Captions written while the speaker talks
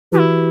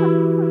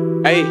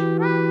Hey,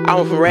 I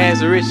went from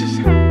rags to riches.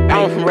 I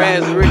went from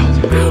rags to riches.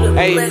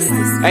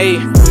 Hey,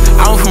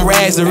 I went from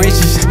rags to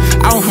riches.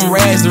 I went from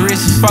rags to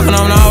riches. Fucking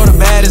on all the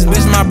baddest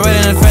bitch. My brother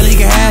in the fella, he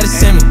can have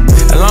this in me.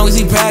 As long as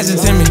he pass it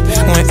to me.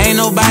 When ain't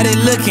nobody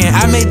looking.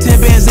 I made 10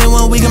 bands in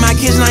 1 week in my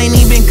kitchen. I ain't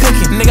even been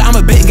cooking. Nigga, I'm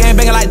a big gang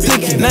banger like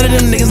Tiki. None of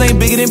them niggas ain't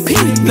bigger than P.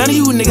 None of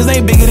you niggas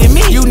ain't bigger than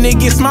me. You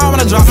niggas get small when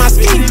I drop my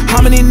ski.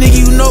 How many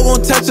niggas you know gon'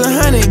 touch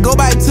 100? Go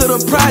back to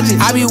the project.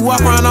 I be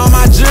walking around on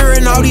my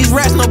jury and all these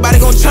rats, nobody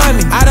gon' try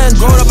me. I done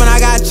growed up and I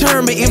got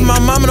turned, but if my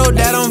mama know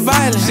that I'm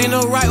violent, she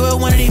know right with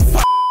one of these.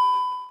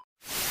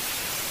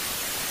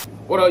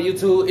 What up,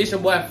 YouTube? It's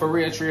your boy For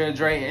Real Trill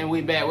Dre, and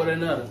we back with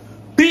another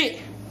big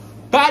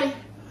body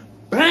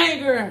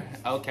banger.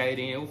 Okay,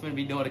 then we finna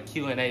be doing a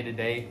Q&A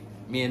today.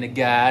 Me and the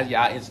guys,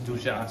 y'all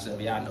introduce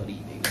yourselves. Y'all know these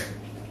niggas.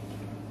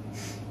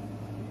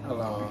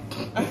 Hold on.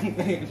 I'm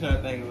trying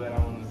to think of what I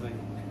want to say.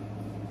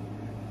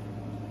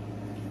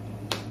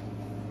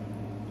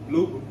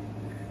 Blooper.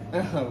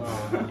 Hold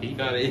on. You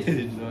gotta edit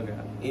the drug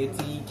out.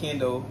 It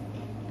Kendall.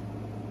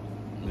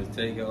 Let's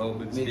take it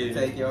over. Nigga,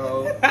 take your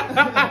hoe.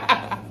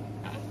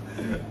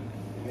 Man,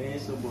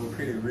 it's your boy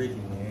Pretty Ricky,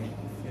 man.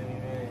 You feel me,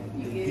 man?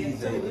 The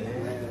DJ,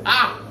 man.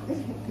 Ah!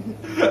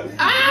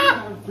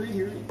 Ah!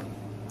 Pretty Ricky.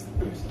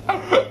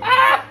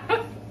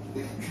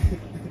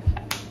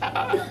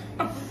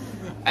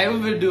 Hey, we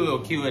finna do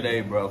a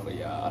Q&A, bro, for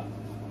y'all.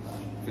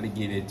 Finna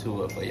get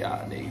into it for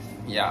y'all niggas.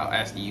 Y'all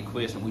asking you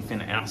questions, we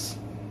finna answer.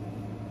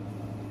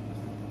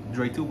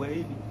 Dre 2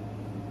 wavy.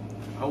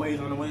 Always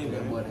on the way, man.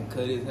 That boy done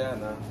cut his hair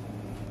now.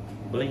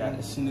 Blink. Got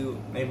the snoot.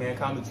 Hey, man,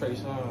 call me Trey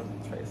Sean.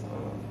 Trey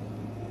Sean.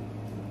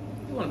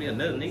 You wanna be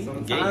another nigga?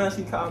 Sometimes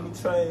she call me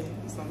Trey.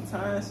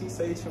 Sometimes she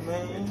say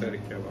Tremaine. Try to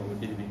care about what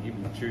he give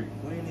me the truth.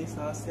 When they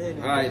saw said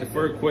it. Alright, the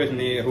first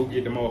question is, who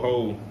get the more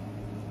hoes?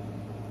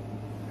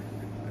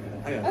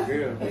 I got a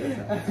girl, man.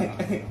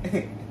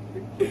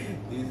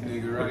 This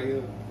nigga right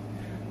here.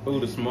 Who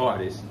the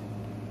smartest?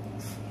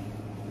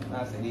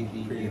 I said he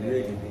be pretty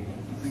big, nigga.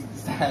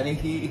 Side of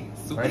his.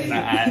 Super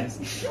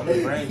size. I'm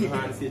the brain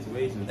behind the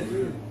situation, for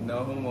real.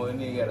 No homo,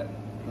 nigga got a.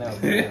 No,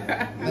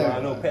 I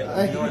know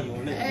Pat. You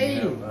on that. Hey.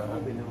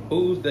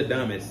 Who's the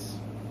dumbest?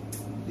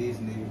 This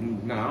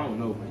nigga. Nah, I don't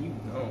know, but you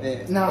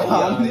don't.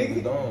 Nah,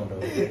 nigga. Gone, though.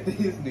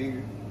 This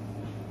nigga.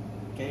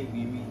 Can't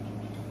be me.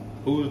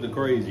 Who's the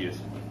craziest?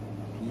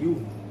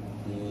 You.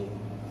 Yeah.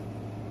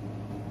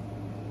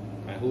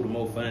 Like, who the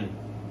most funny?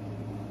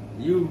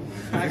 You.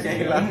 I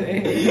can't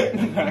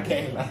lie. I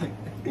can't lie.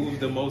 Who's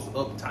the most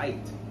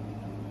uptight?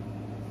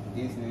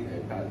 This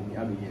nigga. Probably me.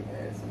 I be getting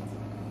mad sometimes.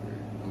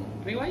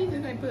 I mean, why you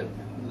think they put?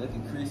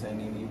 Lucky Chris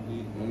ain't in this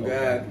bitch. Oh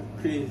God,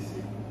 Chris.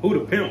 Who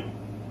the pimp?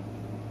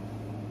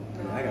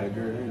 I got a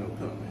girl, ain't no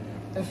pimp, man.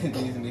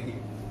 This nigga.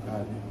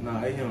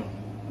 Nah, it's him.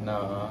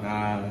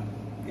 Nah.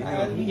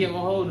 You get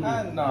more hold of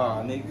me.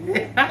 Nah, nigga.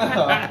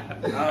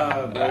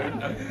 Nah, bro.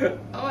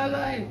 Oh, I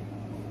like.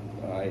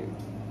 Alright.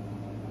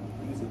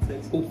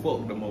 Who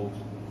fucked the most?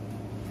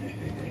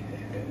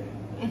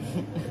 I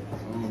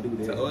don't do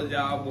that. Told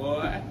y'all,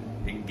 boy.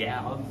 And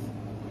gals.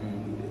 I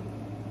don't do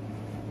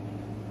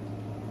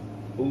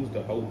Who's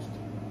the host?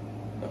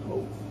 that. The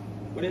host.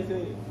 What is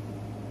it?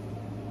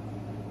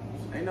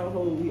 Ain't no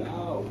host, we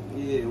all.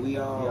 Yeah, we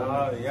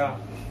all. Yeah.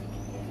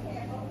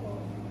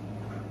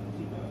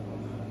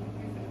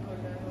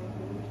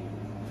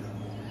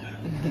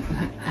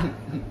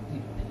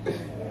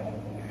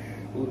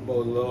 Who the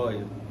most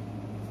loyal?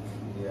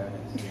 Yeah.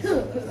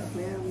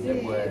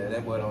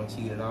 That boy don't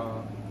cheat at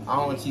all. I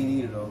don't cheat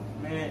either though.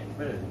 Man,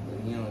 bro. But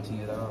he don't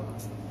cheat at all.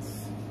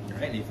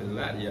 I ain't even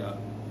lie to y'all.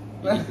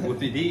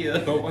 What it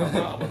is? Oh my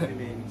God.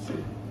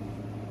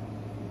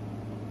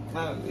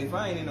 Now, if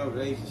I ain't in no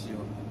relationship,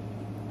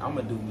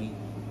 I'ma do me.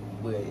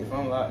 But if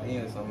I'm locked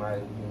in with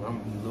somebody, I'm gonna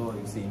be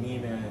loyal. See, me,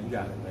 man, you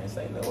gotta, man,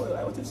 say, no,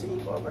 like, what you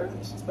cheating for, bro?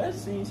 Especially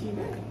seeing cheating,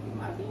 man. You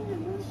my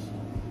opinion, bro.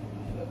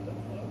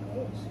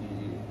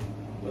 Shit.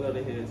 What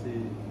other hell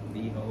said?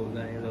 These hoes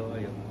ain't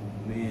loyal.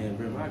 Man,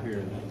 bro, my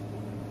girl,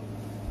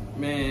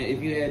 Man,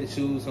 if you had to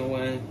choose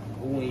someone,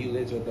 who wouldn't you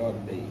let your daughter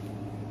date?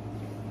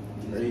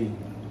 Ray.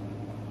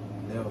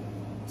 No.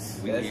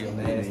 We That's get a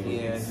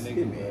nasty ass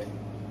nigga, man.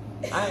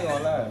 I ain't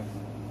gonna lie.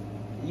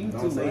 You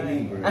Don't too, say man.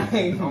 me, bro. I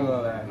ain't gonna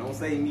lie. Don't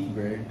say me,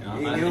 bro. I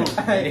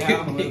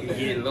Ain't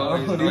get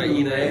loyal, start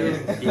eating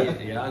ass.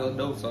 Yeah, I go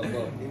dope something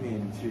up.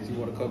 him. She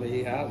wanna come in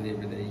his house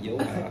every day,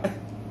 your house.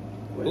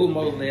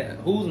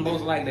 Who's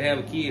most likely to have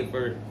a kid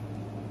first?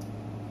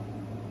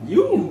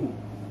 You.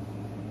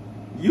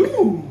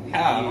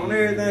 How? On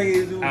everything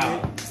is you, How?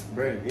 man.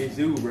 Bro, it's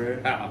you, bro.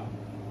 How?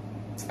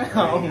 I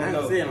don't I know.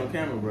 can say it on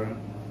camera, bro.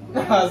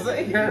 Nah,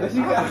 say it. What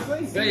you gotta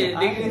say? Say it,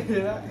 nigga.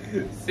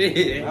 Say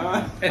it.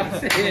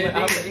 Say it,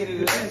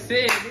 nigga.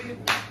 Say it, nigga.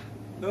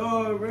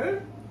 No, bro.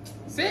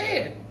 Say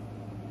it.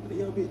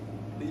 Yo, bitch.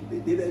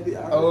 Did that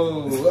bitch.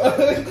 Oh.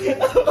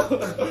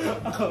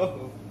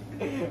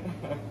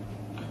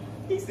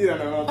 He still don't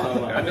know what I'm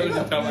talking about. I know you're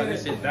talking about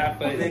this shit. Die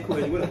funny. That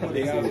question, what the fuck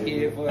Nigga, I was they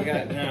scared said? for a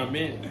goddamn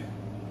minute.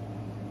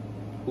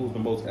 Who's the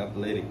most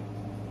athletic?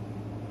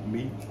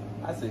 Me.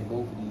 I say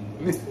both of these.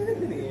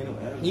 Ain't no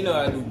athlete. You know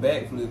I do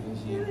backflip and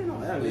shit. Ain't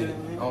no athlete,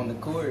 man. On the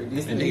court.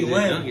 This And nigga nigga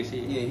won. young as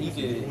shit. Yeah, he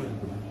just.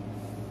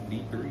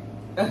 D3.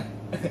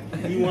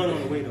 He won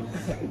on the way though.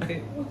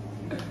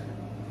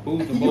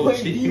 Who's the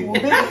most cheat?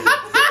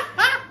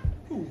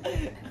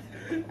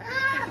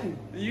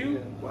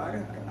 You?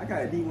 Well, I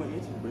got a D1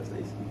 entry, bro.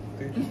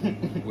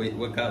 Stacey. Wait,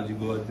 what college you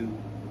going to?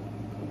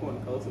 I'm going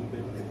to Colton,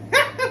 baby.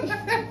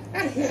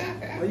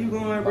 Where you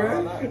going,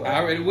 bro? I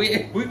already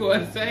went. We going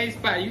to the same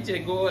spot. You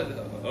just going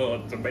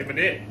to baby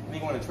that.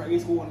 Nigga want to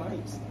trade school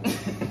nights.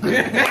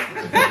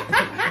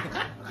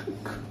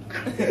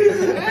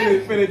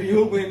 Finna be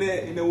hooping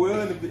in the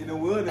world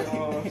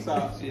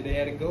shop. Shit, they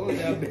had to go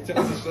down bitch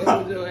on the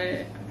shoulder your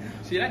ass.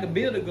 Shit, I could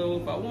build a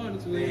goal if I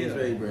wanted to. Man,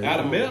 straight, bro. Out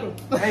of metal.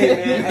 Hey,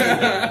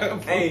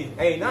 man.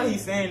 Hey, now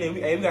he's saying that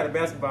we got a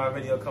basketball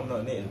video coming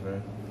up next,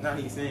 bro. Now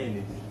he's saying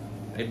this.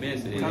 They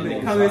been saying Coming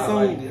it.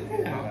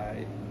 soon.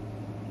 Alright.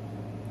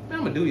 I'm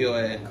gonna do your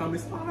ass. Coming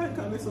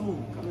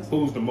soon.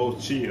 Who's the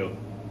most chill?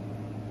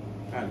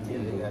 God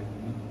damn it.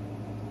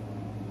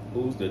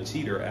 Who's the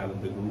cheater out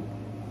of the group?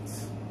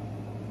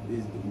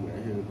 This dude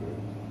right here, bro.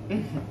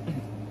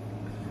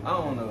 I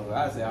don't know.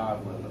 I say all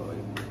for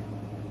Lloyd.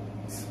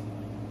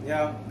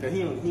 Yeah, cause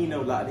he ain't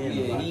never locked in.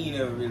 Yeah, he ain't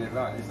never really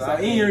locked in. So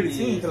he ain't really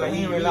team, cause like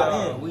he ain't really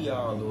locked in. We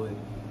all Lloyd.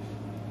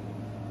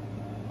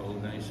 Whole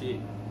thing shit.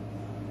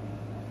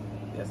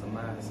 That's a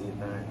mindset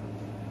thing.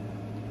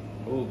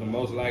 Who's the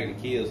most likely to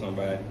kill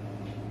somebody?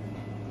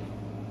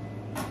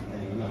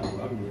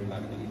 I'm really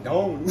like nigga.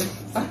 Don't.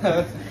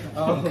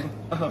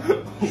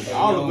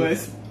 All of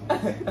us. I'm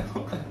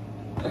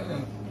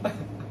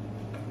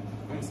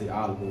gonna say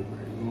all of us, bro.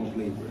 You gonna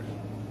play, bro.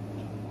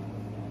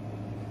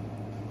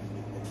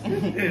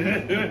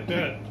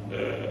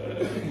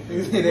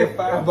 That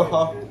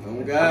fireball.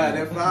 Oh God,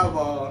 that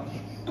fireball.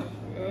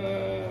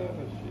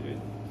 Shit.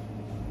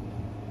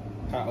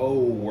 How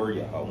old were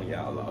y'all when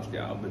y'all lost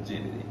y'all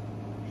virginity?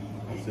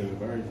 I'm still a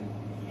virgin.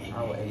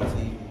 I was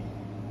 18.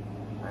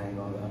 I ain't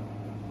gonna lie.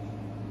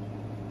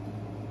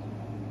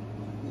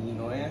 You ain't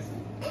gonna answer?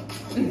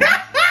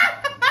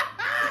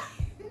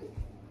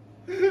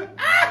 I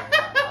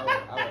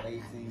was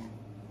 18.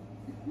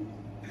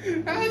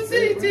 I was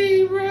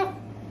 18, bro.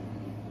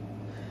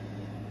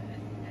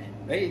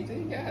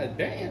 18, god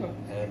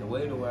damn. Had to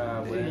wait a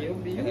while, bro. You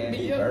be Had to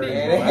your bird.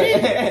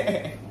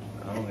 big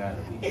I don't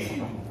gotta be.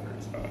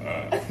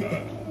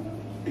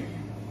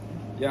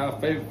 Y'all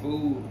favorite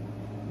food?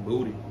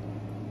 Booty.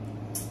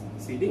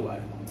 See, they why.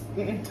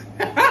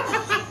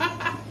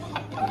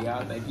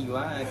 Y'all think he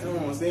lying Come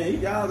too? on,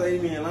 saying y'all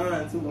ain't even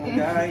lying too. On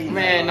God, he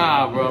Man, lying.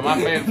 nah, bro.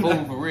 My favorite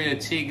food for real,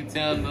 chicken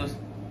tenders.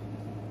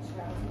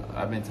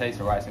 I've been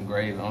tasting rice and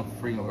gravy. I'm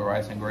freaking with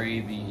rice and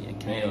gravy and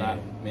kale.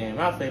 Man,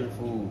 my favorite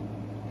food,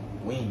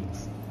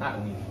 wings, hot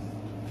wings.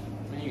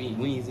 Man, you eat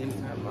wings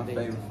anytime. My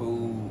favorite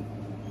food,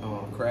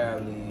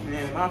 crab legs,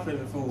 Man, my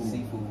favorite food,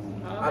 seafood.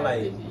 I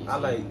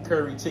like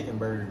curry chicken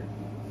burger.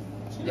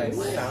 She like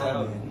What?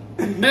 salmon.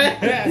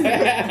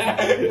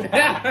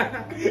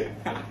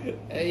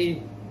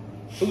 Hey,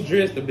 who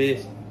dressed the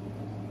best?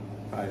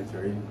 Probably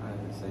Trey. I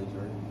didn't say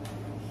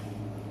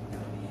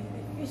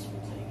Fish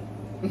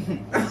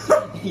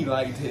potato. He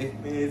liked it.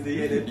 Man, so he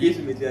had that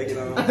fisherman jacket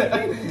on.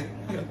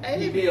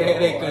 He did have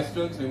that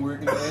construction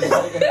working.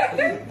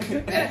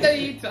 That's how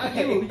you talk.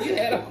 You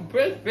had a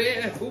compressed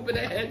bed hooping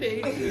that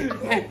day.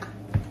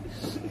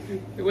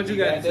 What you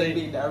got to say?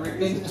 Big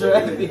direct in the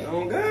traffic.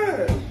 Oh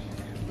God.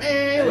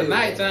 Man, it was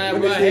nighttime,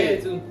 bro. I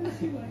had to.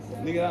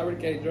 Nigga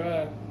already can't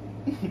drive.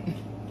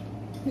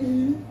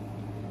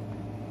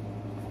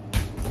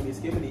 We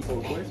skipping these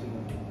 4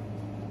 questions.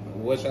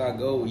 What y'all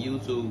go with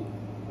YouTube?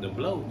 The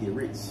blow. Get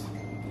rich.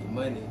 Get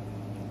money.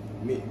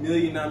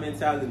 Millionaire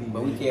mentality.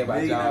 But we man. care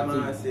about y'all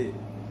too. Mindset.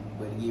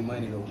 But to get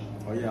money though.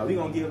 Oh yeah, we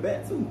gonna give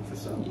back too, for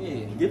sure.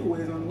 Yeah.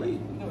 Giveaways on the way.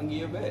 We gonna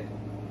give back.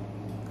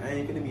 I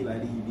ain't gonna be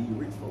like these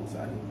rich folks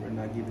out here. We're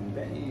not giving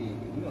back. Yeah,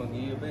 we gonna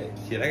give back.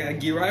 Shit, I gotta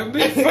get right with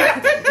this.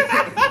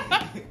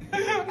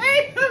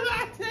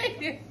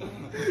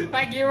 If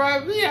I get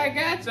right with me, I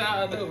got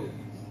y'all though.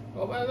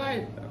 All my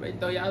life. I may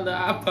throw y'all the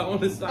iPhone on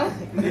the side.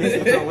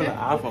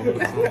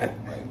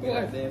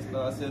 What? Then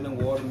start selling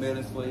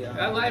watermelons for y'all.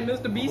 I like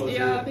Mr. Beastie,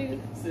 y'all nigga.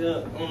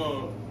 So,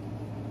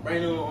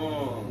 right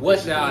on,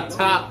 What's y'all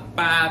top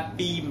 5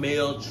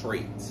 female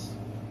traits?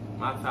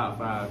 my top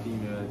 5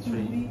 female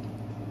traits.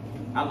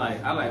 I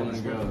like when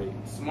a girl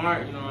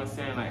smart, you know what I'm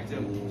saying? Like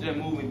just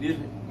moving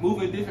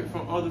different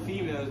from other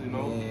females, you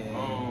know.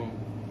 Yeah.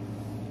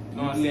 You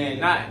know what I'm saying?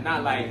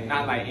 Not like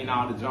in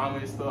all the drama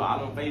and stuff.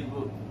 All on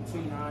Facebook,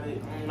 tweeting all that. I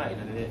don't like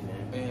none of that,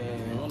 man. I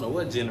Man, don't know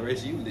what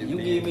generation you live in.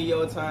 you give me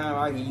your time,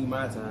 I give you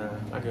my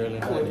time. My girl ain't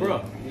Like cool, that.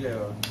 bro.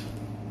 Yeah.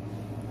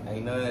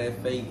 Ain't none of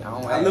that fake.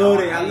 I love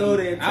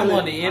that. I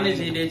want the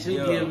energy that you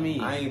Yo, give me.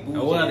 I ain't bougie.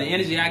 Well, the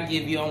energy I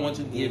give you, I want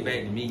you to give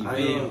back to me. You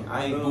feel me?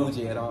 I ain't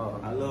bougie at all.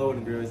 I love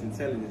when the girl's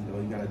intelligent though.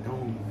 You got a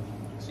dome.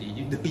 See,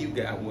 you do, you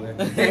got one.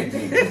 Ain't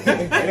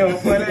no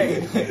fun,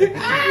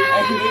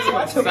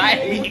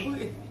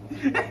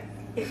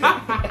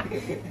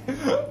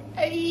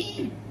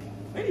 Hey.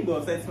 Many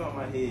boys say smart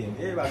my head.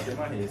 Everybody said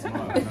my head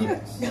smart.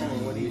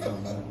 What are you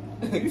talking about?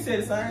 You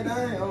said the same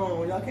thing. Oh,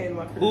 when y'all came to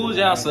my crib. Who's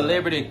y'all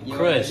celebrity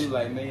crush? You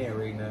like man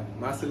right now.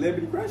 My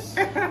celebrity crush?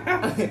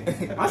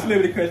 My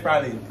celebrity crush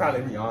probably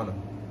Rihanna.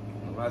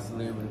 My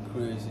celebrity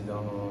crush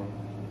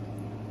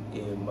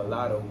is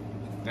Mulatto.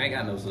 I ain't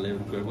got no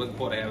celebrity crush. What's the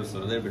point of having a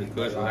celebrity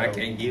crush when I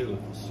can't give it?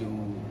 Shoot.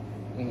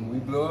 We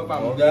blow up,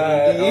 I'm Oh,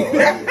 God.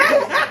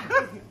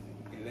 God.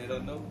 Let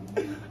them know.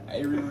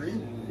 Hey, Riri.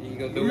 You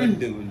gonna do what you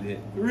do with it?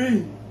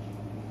 Three.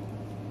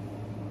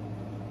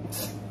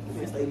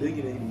 Stay looking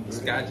at me, bro.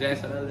 Scott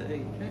Jackson the other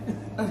day.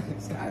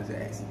 Scott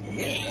Jackson.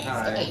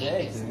 Alright,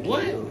 Jackson.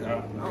 What? I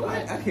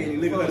can't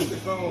even look at the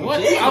phone.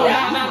 What? Yeah. Oh,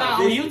 no.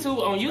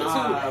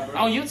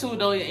 On YouTube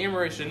though,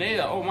 Emery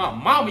Chanel. Oh my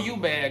mama, you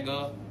bad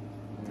girl.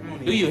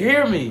 Do you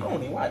hear me? I don't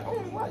even watch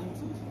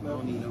YouTube. I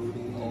don't even know who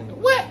that is.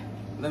 What?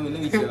 Let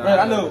me chill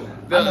out.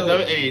 Bro, I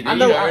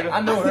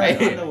know her.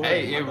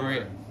 Hey,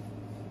 Emery.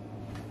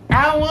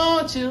 I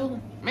want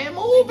you. Man,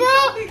 move,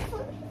 bro.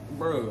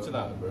 Bro. Chill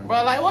out, bro.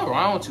 Bro, like, what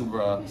wrong with you,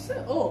 bro? Shut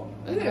up. You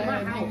in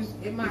my house,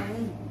 in my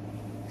room.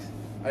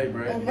 Hey,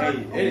 bro. On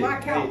my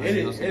couch.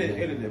 Edit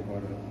that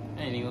part up. I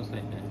ain't even gonna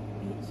say that.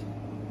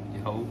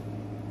 You hoe.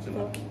 Chill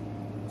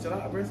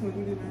out, bro.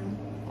 Somebody do this, man.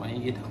 Why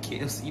ain't get no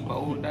KFC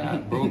bowl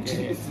down, broke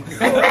ass?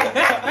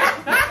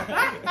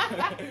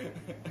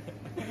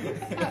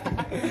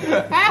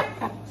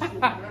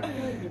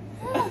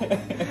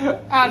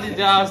 How did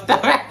y'all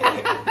start?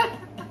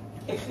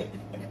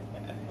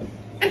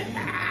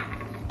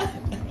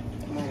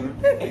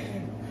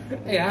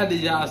 Hey, how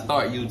did y'all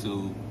start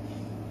YouTube?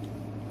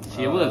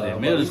 Shit, what was it?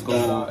 Middle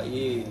school.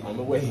 Yeah. On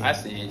the way. I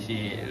said,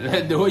 shit,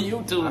 let's do a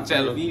YouTube The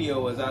channel.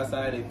 video was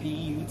outside at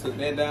PE. We took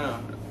that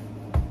down.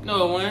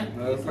 No, it wasn't.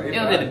 No, It was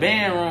at the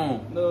band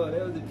room. No,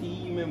 that was the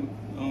PE. Remember?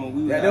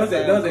 We That was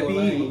at outside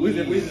PE. We was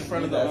in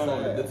front of We was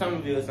outside. the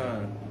Thomasville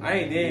sign. I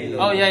ain't dead though.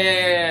 Oh,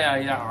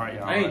 yeah, all right.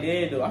 I ain't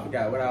dead though. I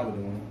forgot what I was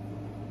doing.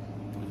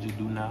 What you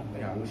do now?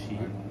 Like I was shit.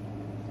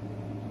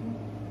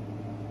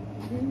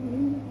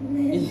 And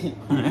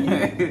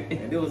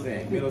it was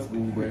in middle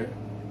school, bro.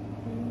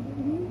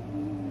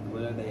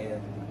 Well, they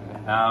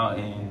How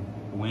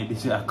and when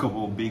did y'all come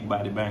on Big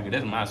Body Banger?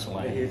 That's my That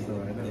swing. is so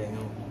right yeah.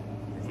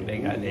 now. They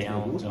got their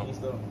own Booty jump. and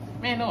stuff.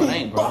 Man, no, it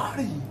ain't, bro.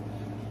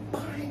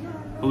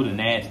 Who the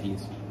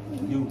nastiest?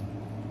 You.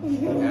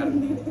 Gotta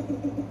be.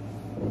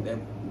 That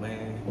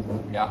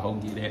man. Y'all hoe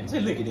get that.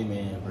 Just look at him,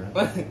 man, bro.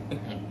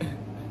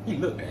 He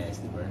look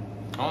nasty, bro.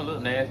 I don't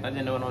look nasty. I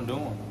just know what I'm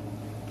doing.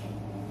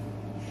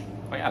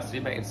 Why y'all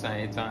sit back at the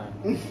same time?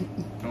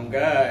 Oh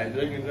God,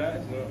 drinking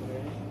shots, you know what I'm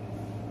saying?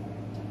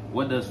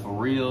 What does for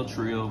real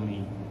trill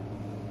mean?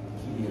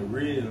 Yeah,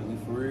 real. We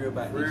for real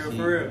about this shit.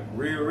 Real.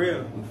 We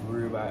for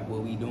real about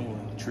what we doing.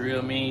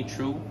 Trill mean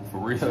true. For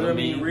real Trill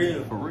mean mean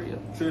real. For real.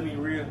 Should be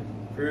real.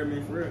 Real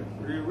mean for real.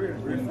 Real.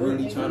 We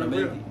really trying to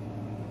make it.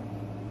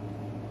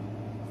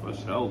 For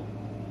sure.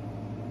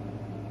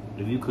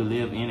 If you could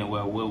live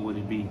anywhere, what would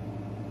it be?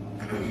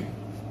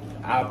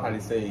 I'll probably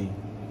say,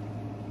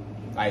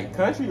 like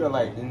country or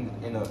like in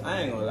a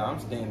I ain't gonna lie, I'm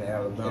staying in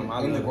Alabama.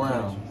 I in love the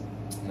ground.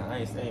 country. Nah, I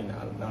ain't staying in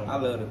Alabama. I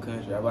love the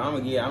country, but I'm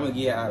gonna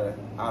get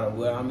out of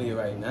where I'm here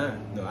right now.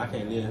 No, I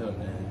can't live here,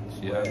 man.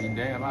 Shit, I mean,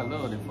 damn, I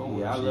love it for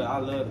Yeah, I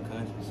love the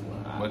country. So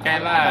But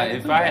can't lie,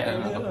 if I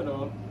had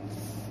though.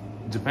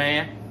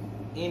 Japan,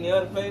 Any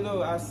other place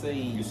though, I say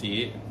you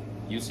see it.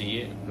 You see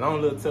it.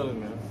 Long little telling,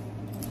 man.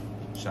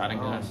 Shot and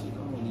gun. I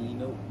don't need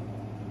no.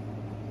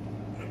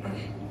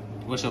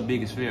 What's your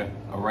biggest fear?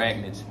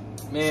 Arachnids.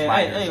 Man,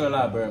 I ain't gonna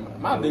lie, bro.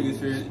 My biggest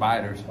fear is,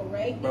 Spiders.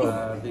 Correct.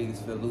 My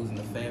biggest fear losing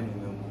a family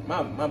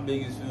member. my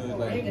biggest fear is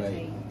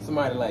like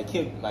somebody like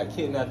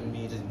kidnapping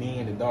me and just being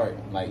in the dark,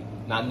 like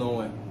not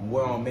knowing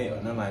where I'm at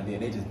or nothing like that.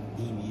 They just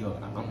beat me up.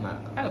 I'm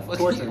not How the fuck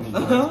torturing me.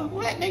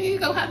 What, nigga? You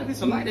gonna have to be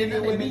somebody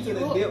that would beat you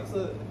up.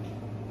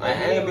 I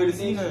ain't able to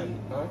see nothing.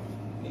 Huh?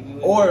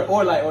 Nigga,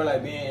 Or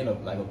like being in a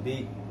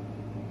big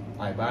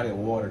like body of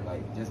water,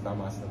 like just by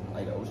myself,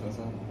 like the ocean or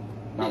something.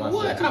 By Nigga, myself.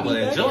 what? I would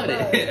enjoy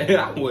that.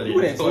 I would You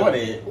would enjoy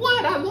that.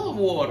 What? I love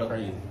water.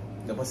 Crazy.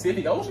 The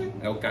Pacific Ocean?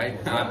 Okay.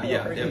 I'll be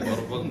out there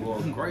motherfucking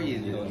going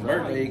crazy.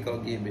 Birthday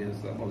come get me,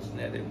 so I'm gonna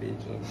snap that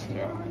bitch up.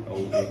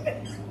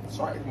 Okay.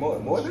 Sorry,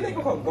 more than that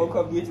gonna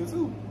come get you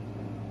too.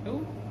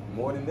 Who?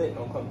 More than that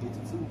gonna come get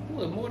you too.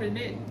 Who is more than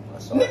that?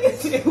 Sorry.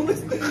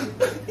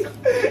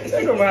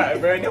 Think about it,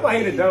 bro. Nobody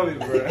hit the dumbest,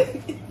 bro.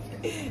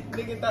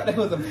 Nigga thought that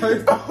was a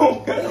person. Oh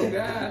Oh God. God,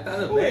 I thought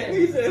it was bad.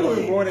 He said it was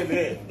more than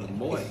that.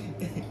 Boy.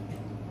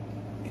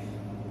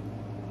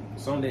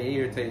 Something that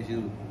irritates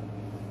you.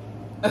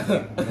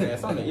 Man,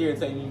 something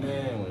irritate me,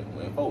 man,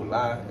 when folk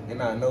lie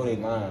and I know they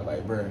lying.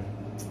 Like, bro,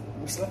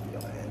 we slept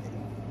your ass.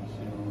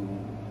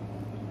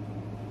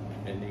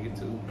 That nigga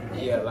too.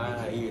 Yeah,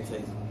 lying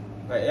irritates me.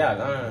 Like, yeah,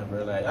 lying,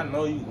 bro. Like, I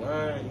know you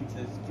lying. You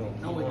just don't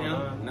keep No, with on him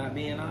lying. not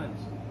being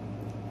honest.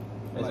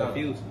 That's Like not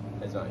fuse.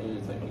 That's not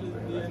irritate me,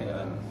 bro. I can't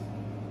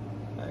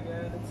lie. I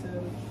gotta tell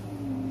you.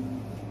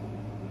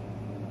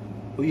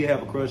 Who you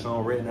have a crush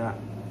on right now?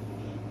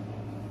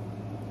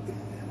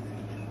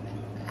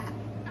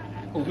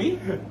 Who, me?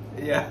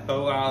 Yeah, who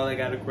all I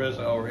got a crush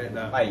on right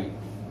now? Like,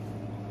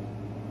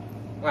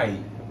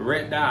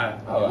 Red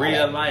Dot, Oh,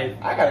 real life.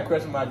 I got a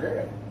crush on my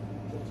girl.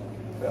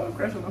 I got a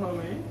crush on her,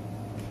 man.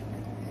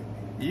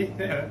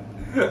 Yeah.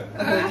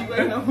 What you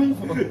ain't on me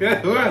for?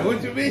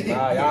 What you mean?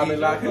 Nah, y'all been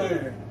locked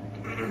in.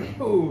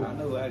 Who? I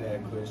know I got a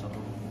crush on her.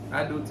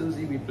 I do too.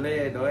 She be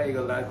playing though. I ain't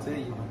gonna lie to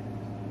you.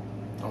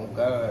 Oh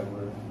God,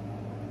 bro.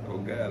 Oh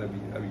God,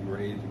 I be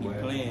raised. You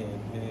playing,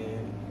 man.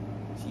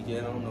 She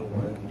just don't know,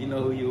 bro. You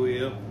know who you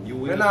will. You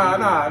will. Nah,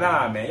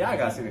 man. Y'all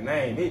gotta see the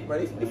name. This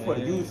for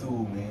the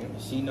YouTube, man.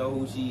 She know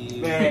who she is.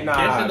 Man, nah,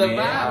 Catch the man.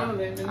 vibe,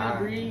 let me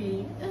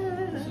breathe.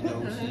 She know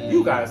who she is.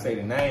 You gotta say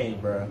the name,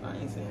 bro. I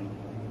ain't saying no.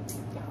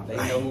 They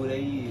know who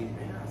they is.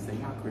 Man, I say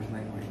my crush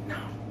name right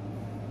now.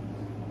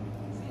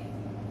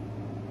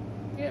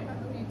 Yeah, man,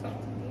 who you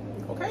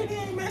talking to? Okay,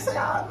 then, man. Say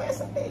y'all, man.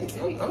 Say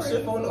it. I'm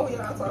sure gonna know who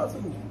y'all talk to.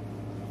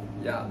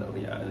 Y'all know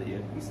y'all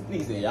here.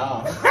 He said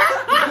y'all.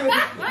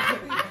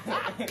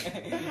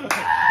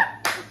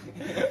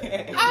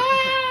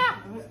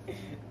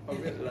 I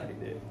really like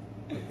that.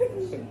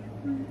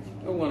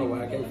 I wonder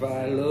why I can't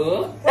find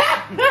love.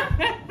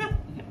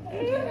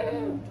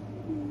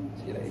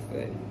 Shit ain't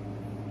funny.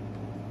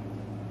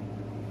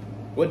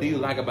 What do you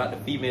like about the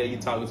female you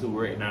talking to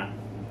right now?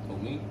 For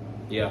me?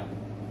 Yeah,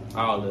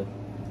 all of.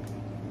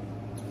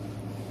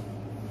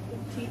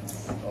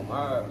 Oh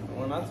my!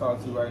 When I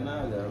talk to you right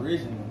now, the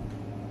original,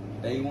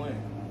 day one.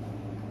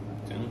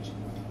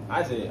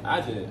 I just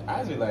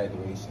like the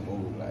way she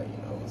move, like, you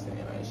know what I'm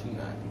saying? Like, she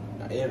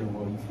not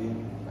everywhere, you feel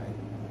me?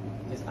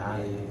 Like, just out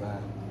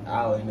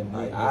in the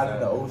mid, out in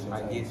the ocean.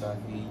 I guess I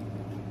feel you.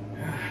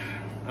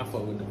 I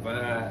fuck with the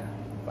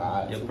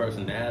vibe, your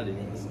personality.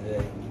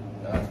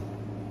 Yeah.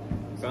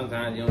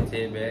 Sometimes you don't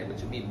take back, but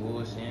you be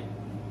bullshitting.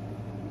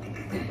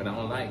 But I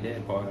don't like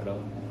that part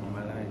though. On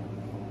my life.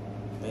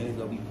 Man,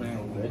 gonna be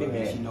playing with Yeah, me.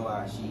 man. She know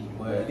how she.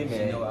 Yeah, She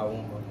man. know I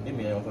want her. This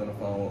man was on the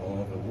phone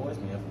on the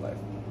voicemail for like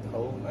the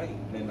whole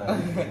night. Then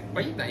like,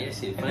 Bro, you think that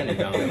shit funny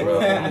though, bro?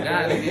 I'm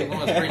God, they be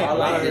going straight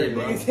all I like heard, that,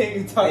 bro.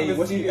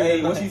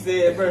 what she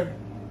said, bro?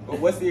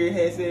 What Siri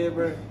had said,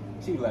 bro?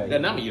 She was like, The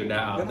number you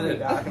dial. "Come on,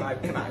 dog,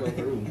 can I go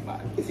through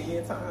like 10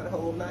 times the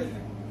whole night?"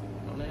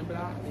 On that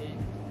block, man.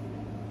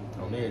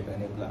 On everything,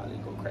 that block, they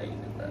go crazy,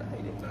 bro. I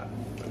hate that block.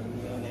 Put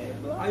me on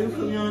that block. Why you put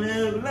me on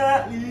that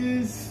block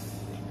list?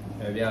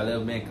 Have y'all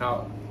ever been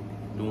caught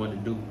doing the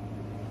do?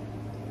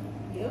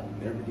 Yep.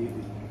 Never did it.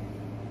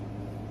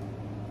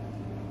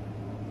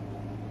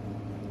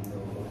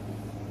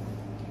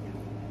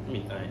 Let me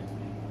think.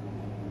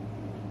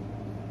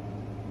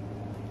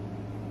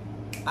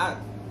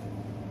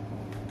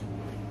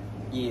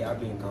 Yeah, I've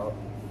been caught.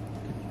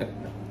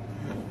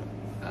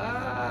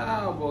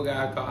 Boy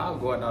got caught. I was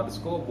going out the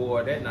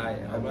scoreboard that night.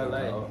 I was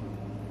like,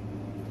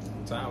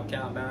 time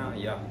countdown.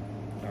 Yeah.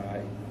 All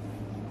right.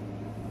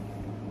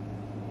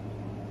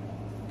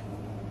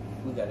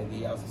 We gotta get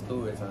y'all some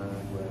story time,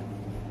 but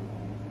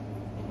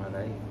On my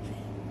night.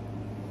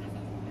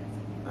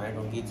 I ain't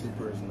gonna get too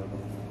personal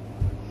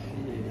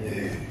though.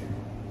 Yeah.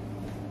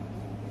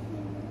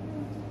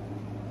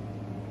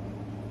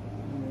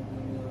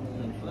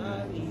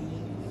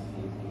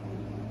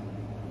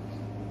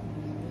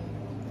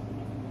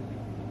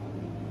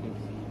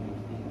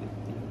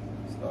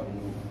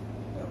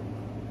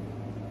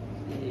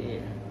 Yeah.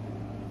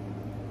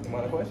 Some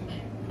other question?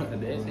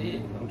 That's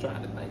it. I'm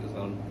trying to think of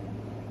something.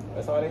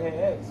 That's all they had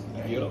asked.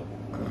 Yeah.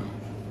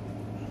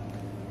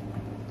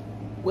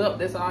 Well,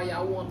 that's all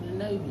y'all wanted to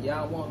know.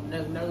 Y'all want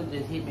to know,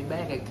 just hit me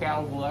back at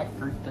Cowboy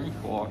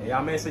 334. Hey,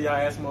 y'all make sure y'all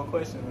ask more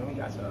questions, man. We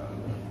got y'all,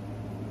 man.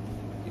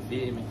 You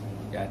feel me?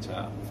 Got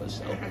y'all for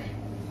sure.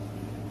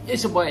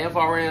 It's your boy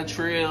FRL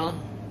Trill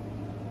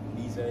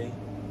DJ.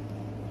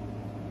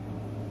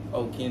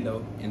 Oh,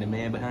 Kendo. and the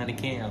man behind the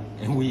cam,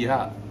 and we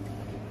out.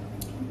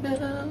 What's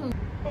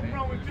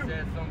wrong with you?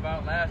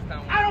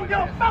 I don't give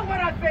a fuck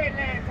what I said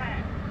last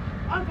time.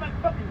 I'm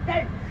like fucking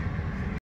David.